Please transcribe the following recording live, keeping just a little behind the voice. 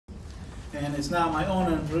And it's now my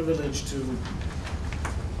honor and privilege to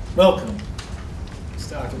welcome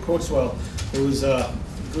Mr. Kurzweil, who is a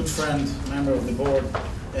good friend, member of the board,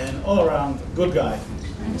 and all-around good guy,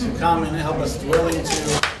 to come and help us dwell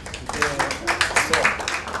into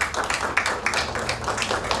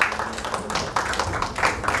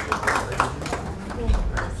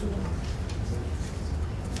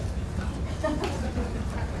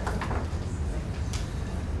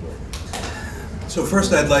So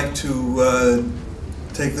first I'd like to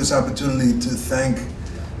take this opportunity to thank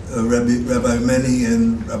Rabbi Meni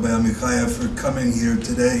and Rabbi Amichaya for coming here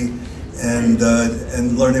today and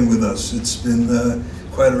learning with us. It's been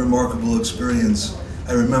quite a remarkable experience.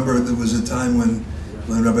 I remember there was a time when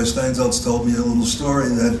Rabbi Steinsaltz told me a little story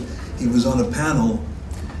that he was on a panel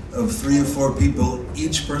of 3 or 4 people.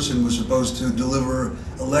 Each person was supposed to deliver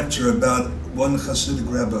a lecture about one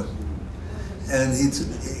Hasidic Rebbe. And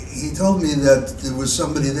he told me that there was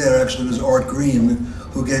somebody there, actually it was Art Green,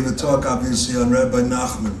 who gave a talk obviously on Rabbi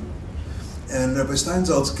Nachman. And Rabbi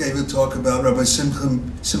Steinsaltz gave a talk about Rabbi Simcha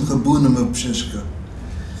Bunim of Pshishka.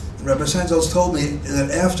 Rabbi Steinsaltz told me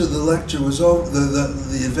that after the lecture was over,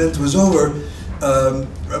 the event was over,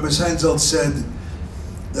 Rabbi Steinsaltz said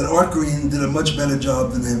that Art Green did a much better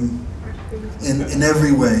job than him in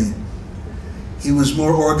every way. He was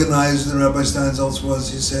more organized than Rabbi Steinsaltz was,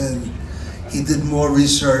 he said. He did more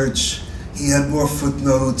research. He had more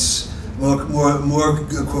footnotes, more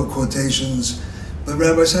quotations. But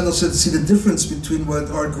Rabbi Steinsaltz said, see, the difference between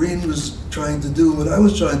what Art Green was trying to do and what I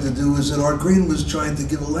was trying to do is that Art Green was trying to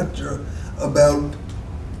give a lecture about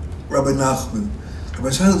Rabbi Nachman. Rabbi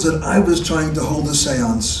Steinsaltz said, I was trying to hold a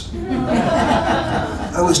seance.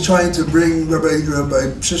 I was trying to bring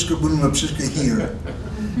Rabbi Pshishka Bunim of Pshishka here.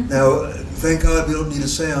 Now, thank God we don't need a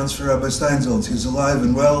seance for Rabbi Steinsaltz. He's alive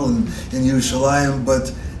and well in Yerushalayim,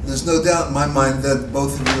 but there's no doubt in my mind that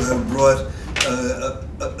both of you have brought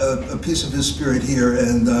a piece of his spirit here,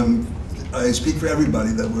 and I speak for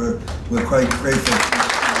everybody that we're quite grateful.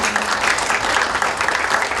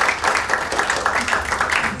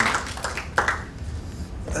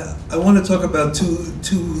 I want to talk about two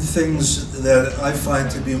things that I find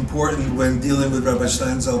to be important when dealing with Rabbi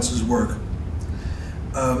Steinsaltz's work.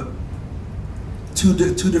 Two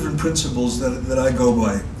different principles that I go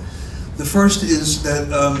by. The first is that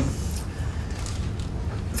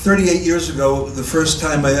 38 years ago, the first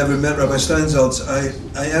time I ever met Rabbi Steinsaltz,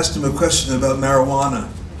 I asked him a question about marijuana.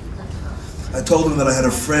 I told him that I had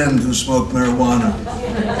a friend who smoked marijuana.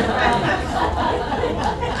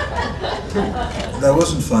 That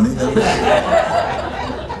wasn't funny.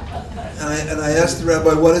 And I asked the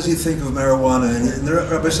rabbi, what does he think of marijuana? And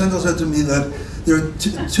Rabbi Steinsaltz said to me that there are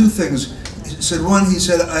two things. He said, one, he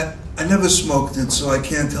said, I never smoked it, so I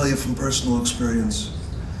can't tell you from personal experience.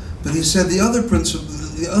 But he said the other principle,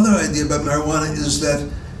 the other idea about marijuana is that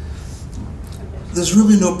there's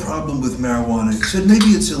really no problem with marijuana. He said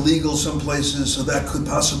maybe it's illegal some places, so that could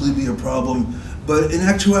possibly be a problem. But in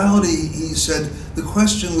actuality, he said, the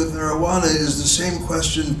question with marijuana is the same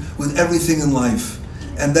question with everything in life.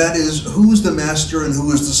 And that is, who is the master and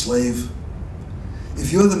who is the slave?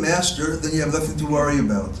 If you're the master, then you have nothing to worry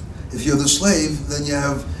about. If you're the slave, then you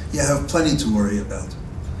have plenty to worry about.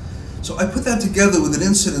 So I put that together with an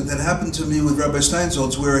incident that happened to me with Rabbi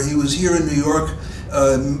Steinsaltz, where he was here in New York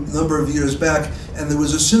a number of years back, and there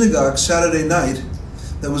was a synagogue Saturday night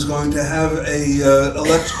that was going to have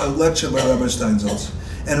a lecture by Rabbi Steinsaltz.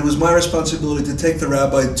 And it was my responsibility to take the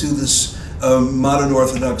rabbi to this modern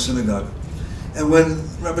Orthodox synagogue. And when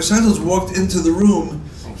Rabbi Steinsaltz walked into the room,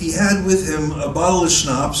 he had with him a bottle of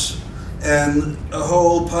schnapps and a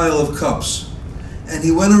whole pile of cups. And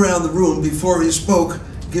he went around the room before he spoke,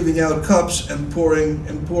 giving out cups and pouring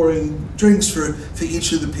drinks for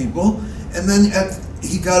each of the people. And then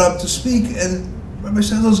he got up to speak, and Rabbi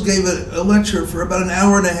Steinsaltz gave a lecture for about an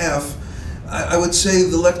hour and a half. I would say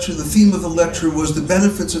the theme of the lecture was the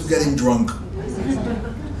benefits of getting drunk.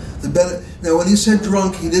 Now, when he said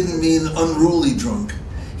drunk, he didn't mean unruly drunk.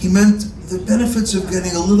 He meant the benefits of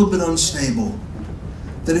getting a little bit unstable.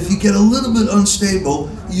 That if you get a little bit unstable,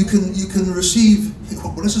 you can receive,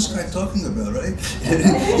 what is this guy talking about, right?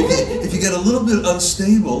 If you get a little bit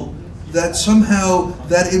unstable, that somehow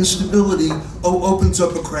that instability opens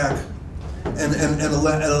up a crack and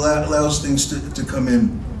allows things to come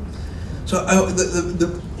in. So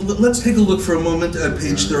let's take a look for a moment at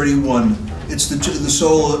page 31. It's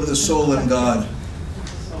the soul and God.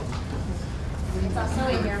 It's also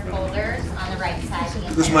in your folders on the right side.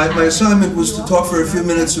 Because my assignment was to talk for a few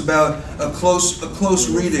minutes about a close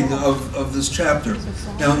reading of this chapter.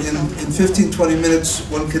 Now, in 15, 20 minutes,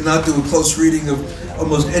 one cannot do a close reading of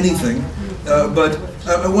almost anything, but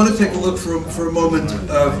I want to take a look for a moment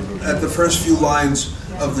at the first few lines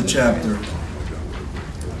of the chapter.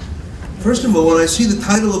 First of all, when I see the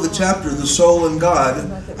title of the chapter, The Soul and God,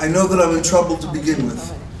 I know that I'm in trouble to begin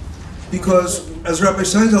with. Because, as Rabbi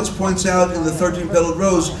Steinsaltz points out in the 13 Petaled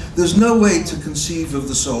Rose, there's no way to conceive of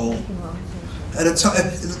the soul.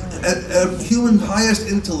 At human highest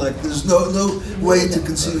intellect, there's no way to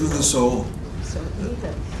conceive of the soul.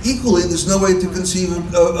 Equally, there's no way to conceive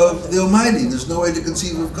of the Almighty. There's no way to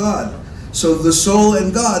conceive of God. So the soul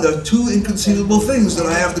and God are two inconceivable things that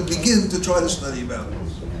I have to begin to try to study about.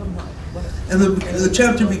 And the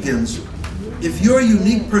chapter begins, if your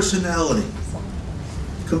unique personality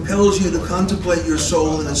compels you to contemplate your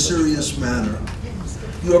soul in a serious manner,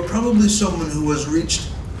 you are probably someone who has reached,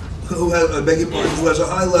 who has a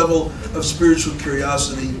high level of spiritual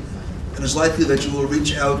curiosity, and is likely that you will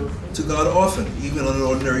reach out to God often, even on an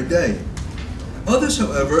ordinary day. Others,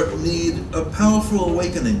 however, need a powerful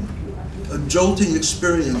awakening, a jolting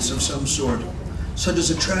experience of some sort, such as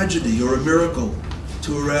a tragedy or a miracle,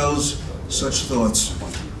 to arouse such thoughts.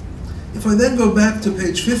 If I then go back to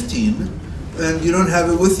page 15, and you don't have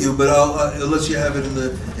it with you, but unless you have it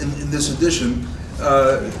in this edition,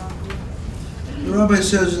 the Rabbi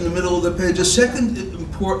says in the middle of the page, a second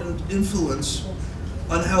important influence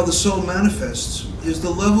on how the soul manifests is the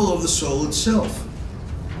level of the soul itself.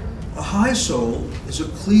 A high soul is a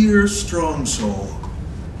clear, strong soul,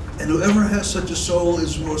 and whoever has such a soul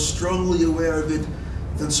is more strongly aware of it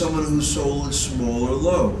than someone whose soul is small or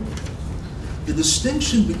low. The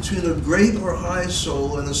distinction between a great or high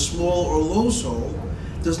soul and a small or low soul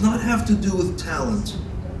does not have to do with talent,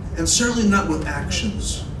 and certainly not with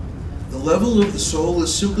actions. The level of the soul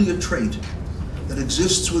is simply a trait that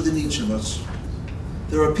exists within each of us.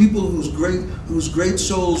 There are people whose great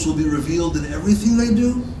souls will be revealed in everything they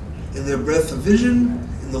do, in their breadth of vision,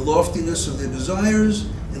 in the loftiness of their desires,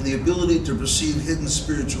 in the ability to perceive hidden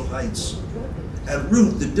spiritual heights. At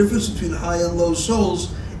root, the difference between high and low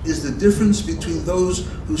souls is the difference between those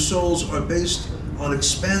whose souls are based on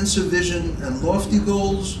expansive vision and lofty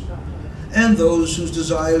goals, and those whose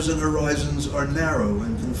desires and horizons are narrow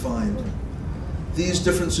and confined. These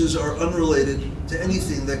differences are unrelated to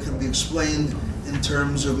anything that can be explained in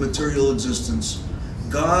terms of material existence.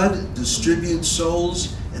 God distributes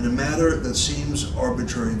souls in a manner that seems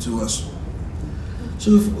arbitrary to us.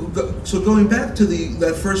 So going back to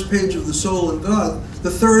that first page of the soul and God, the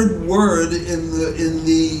third word in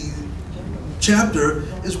the chapter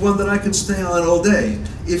is one that I could stay on all day.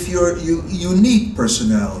 If your unique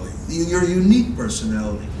personality, your unique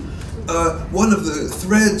personality. One of the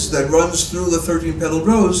threads that runs through the 13 Petaled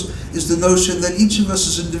Rose is the notion that each of us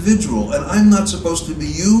is individual, and I'm not supposed to be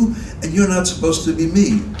you, and you're not supposed to be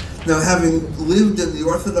me. Now, having lived in the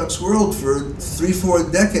Orthodox world for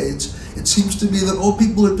 3-4 decades, it seems to me that all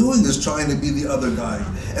people are doing is trying to be the other guy,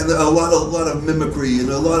 and a lot of mimicry and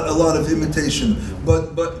a lot of imitation.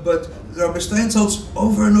 But Rabbi Steinsaltz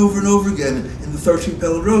over and over and over again in the 13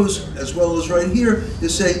 Petaled Rose, as well as right here,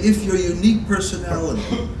 is saying if your unique personality,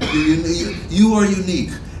 you are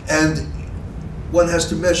unique, and one has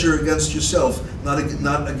to measure against yourself, not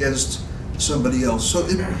against somebody else. So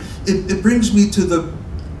it brings me to the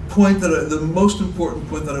point the most important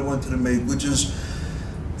point that I wanted to make, which is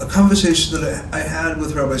a conversation that I had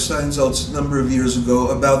with Rabbi Steinsaltz a number of years ago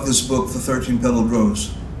about this book, The 13 Petaled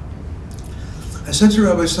Rose. I said to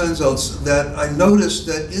Rabbi Steinsaltz that I noticed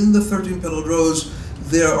that in the 13 Petaled Rose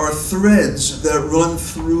there are threads that run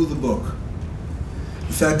through the book.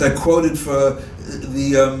 In fact, I quoted for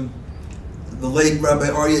the late Rabbi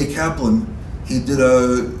Aryeh Kaplan. He did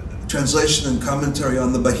a translation and commentary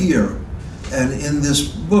on the Bahir. And in this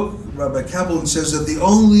book, Rabbi Kaplan says that the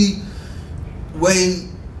only way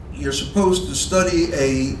you're supposed to study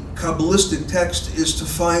a Kabbalistic text is to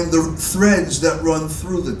find the threads that run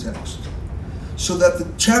through the text, so that the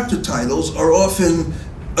chapter titles are often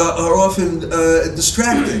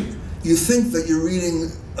distracting. You think that you're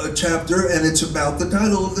reading a chapter and it's about the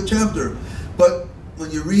title of the chapter, but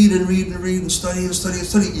when you read and read and read and study and study and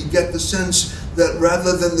study, you get the sense that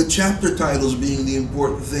rather than the chapter titles being the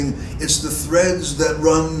important thing, it's the threads that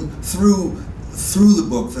run through the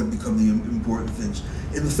book that become the important things.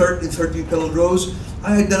 In the 13 Petaled Rose,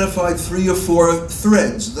 I identified 3 or 4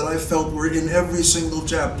 threads that I felt were in every single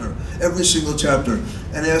chapter,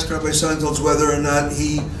 and asked Rabbi Steinsaltz whether or not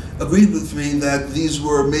he agreed with me that these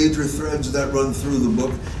were major threads that run through the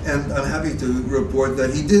book, and I'm happy to report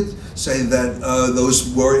that he did say that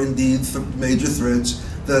those were indeed major threads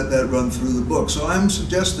that run through the book. So I'm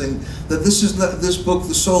suggesting that this book,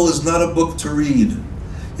 The Soul, is not a book to read.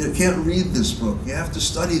 You can't read this book. You have to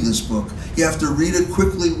study this book. You have to read it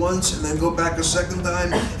quickly once and then go back a second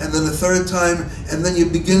time and then a third time, and then you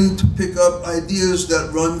begin to pick up ideas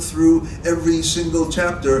that run through every single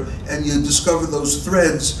chapter, and you discover those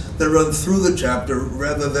threads that run through the chapter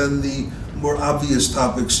rather than the more obvious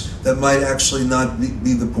topics that might actually not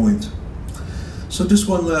be the point. So just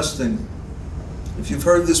one last thing. If you've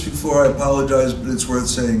heard this before, I apologize, but it's worth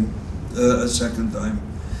saying a second time,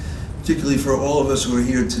 particularly for all of us who are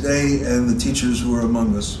here today and the teachers who are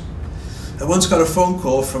among us. I once got a phone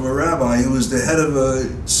call from a rabbi who was the head of a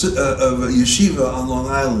yeshiva on Long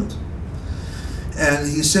Island. And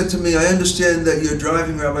he said to me, I understand that you're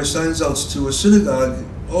driving Rabbi Steinsaltz to a synagogue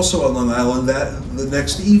also on Long Island the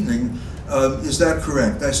next evening. Is that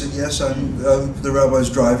correct? I said, yes, I'm the rabbi's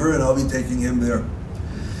driver and I'll be taking him there.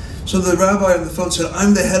 So the rabbi on the phone said,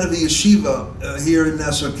 I'm the head of a yeshiva here in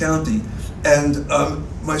Nassau County, and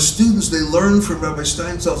my students, they learn from Rabbi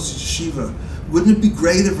Steinsaltz's yeshiva. Wouldn't it be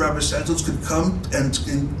great if Rabbi Steinsaltz could come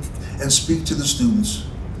and speak to the students?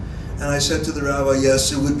 And I said to the rabbi,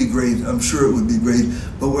 yes, it would be great. I'm sure it would be great,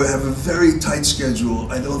 but we have a very tight schedule.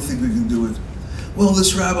 I don't think we can do it. Well,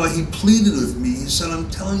 this rabbi, he pleaded with me. He said, I'm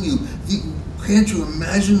telling you, can't you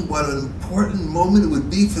imagine what an important moment it would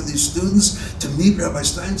be for these students to meet Rabbi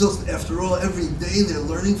Steinsaltz? After all, every day they're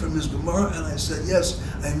learning from his Gemara. And I said, yes,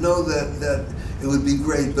 I know that it would be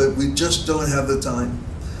great, but we just don't have the time.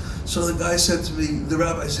 So the guy said to me, the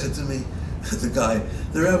rabbi said to me,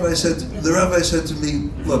 the rabbi said to me,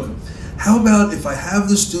 look, how about if I have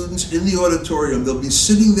the students in the auditorium, they'll be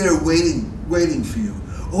sitting there waiting for you.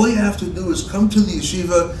 All you have to do is come to the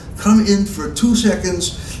yeshiva, come in for 2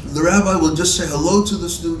 seconds, the rabbi will just say hello to the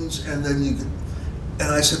students, and then you can.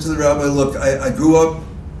 And I said to the rabbi, look, I grew up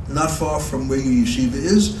not far from where your yeshiva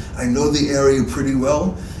is. I know the area pretty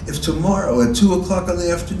well. If tomorrow at 2 o'clock in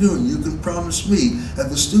the afternoon you can promise me that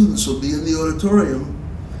the students will be in the auditorium,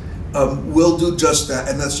 we'll do just that.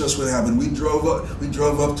 And that's just what happened. We drove up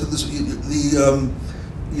to the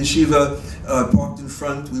yeshiva, parked in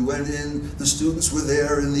front. We went in. The students were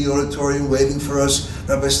there in the auditorium waiting for us.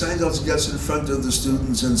 Rabbi Steinsaltz gets in front of the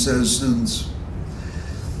students and says, students,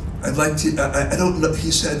 I'd like to, I don't know,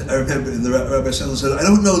 he said, I remember, the Rabbi Steinsaltz said, I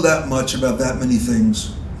don't know that much about that many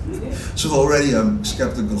things. So already I'm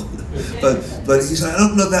skeptical. But he said, I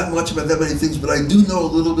don't know that much about that many things, but I do know a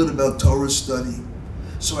little bit about Torah study.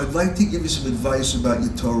 So I'd like to give you some advice about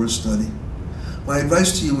your Torah study. My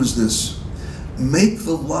advice to you is this. Make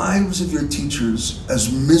the lives of your teachers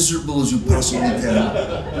as miserable as you possibly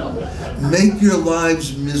can. Make their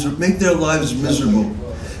lives miserable.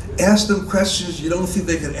 Ask them questions you don't think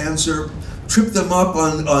they can answer. Trip them up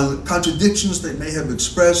on contradictions they may have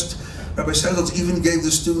expressed. Rabbi Steinsaltz even gave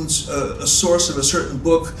the students a source of a certain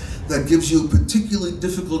book that gives you particularly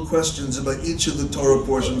difficult questions about each of the Torah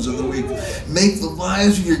portions of the week. Make the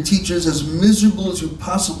lives of your teachers as miserable as you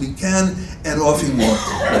possibly can, and off he walked.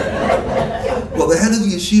 Well, the head of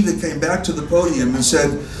the yeshiva came back to the podium and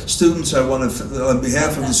said, students, I want to, on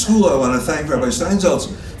behalf of the school, I want to thank Rabbi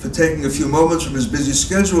Steinsaltz for taking a few moments from his busy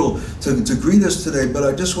schedule to greet us today, but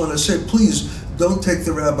I just want to say, please, don't take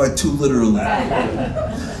the rabbi too literally.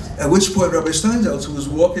 At which point Rabbi Steinsaltz, who was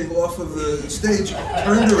walking off of the stage,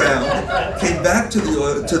 turned around, came back to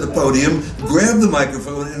the podium, grabbed the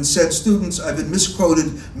microphone and said, students, I've been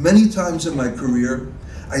misquoted many times in my career.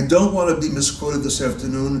 I don't want to be misquoted this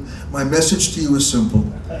afternoon. My message to you is simple.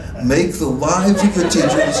 Make the lives of your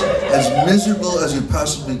teachers as miserable as you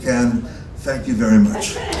possibly can. Thank you very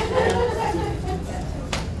much.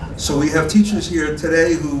 So we have teachers here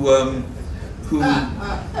today who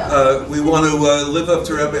we want to live up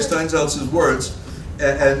to Rabbi Steinsaltz's words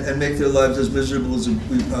and make their lives as miserable as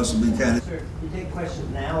we possibly can. Sir, you take questions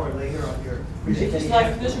now or later on your Make his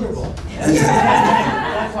life miserable.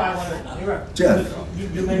 That's why I want to interrupt. Jeff.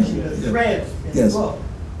 You mentioned the threads in Yes. the book.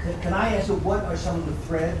 Can I ask you what are some of the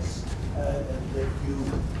threads that you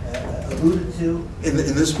alluded to? In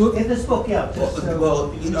this book? In this book, yeah.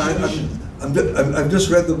 Well, you know, I've just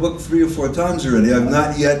read the book 3 or 4 times already. I've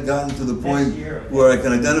not yet gotten to the point where I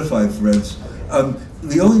can identify threads.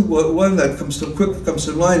 The only one that comes to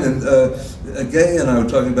mind, and Gay and I were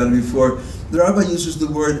talking about it before, the rabbi uses the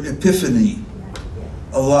word epiphany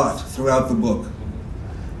a lot throughout the book.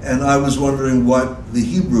 And I was wondering what the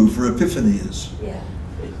Hebrew for epiphany is. Yeah.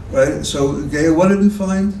 Right? So, Gay, what did you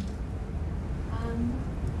find?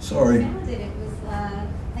 Sorry. I found it. It was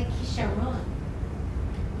like Kisharon.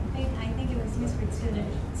 I think it was used for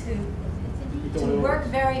to work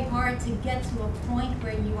very hard to get to a point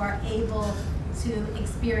where you are able to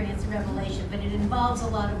experience revelation, but it involves a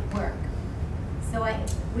lot of work.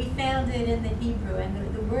 we found it in the Hebrew,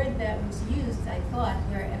 and the word that was used, I thought,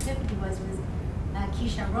 where epiphany was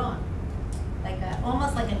kisharon,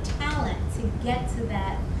 almost like a talent to get to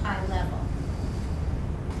that high level.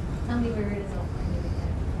 Tell me where it is.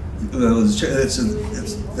 Well, it's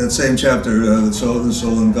that same chapter, the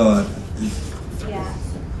soul and God. Yeah.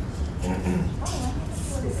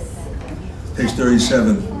 Page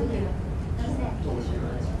 37.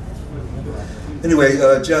 Anyway,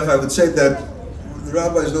 Jeff, I would say that the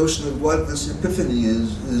rabbi's notion of what this epiphany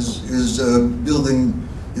is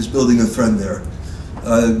building a thread there.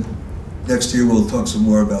 Next year we'll talk some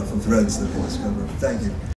more about the threads that we discovered. Thank you.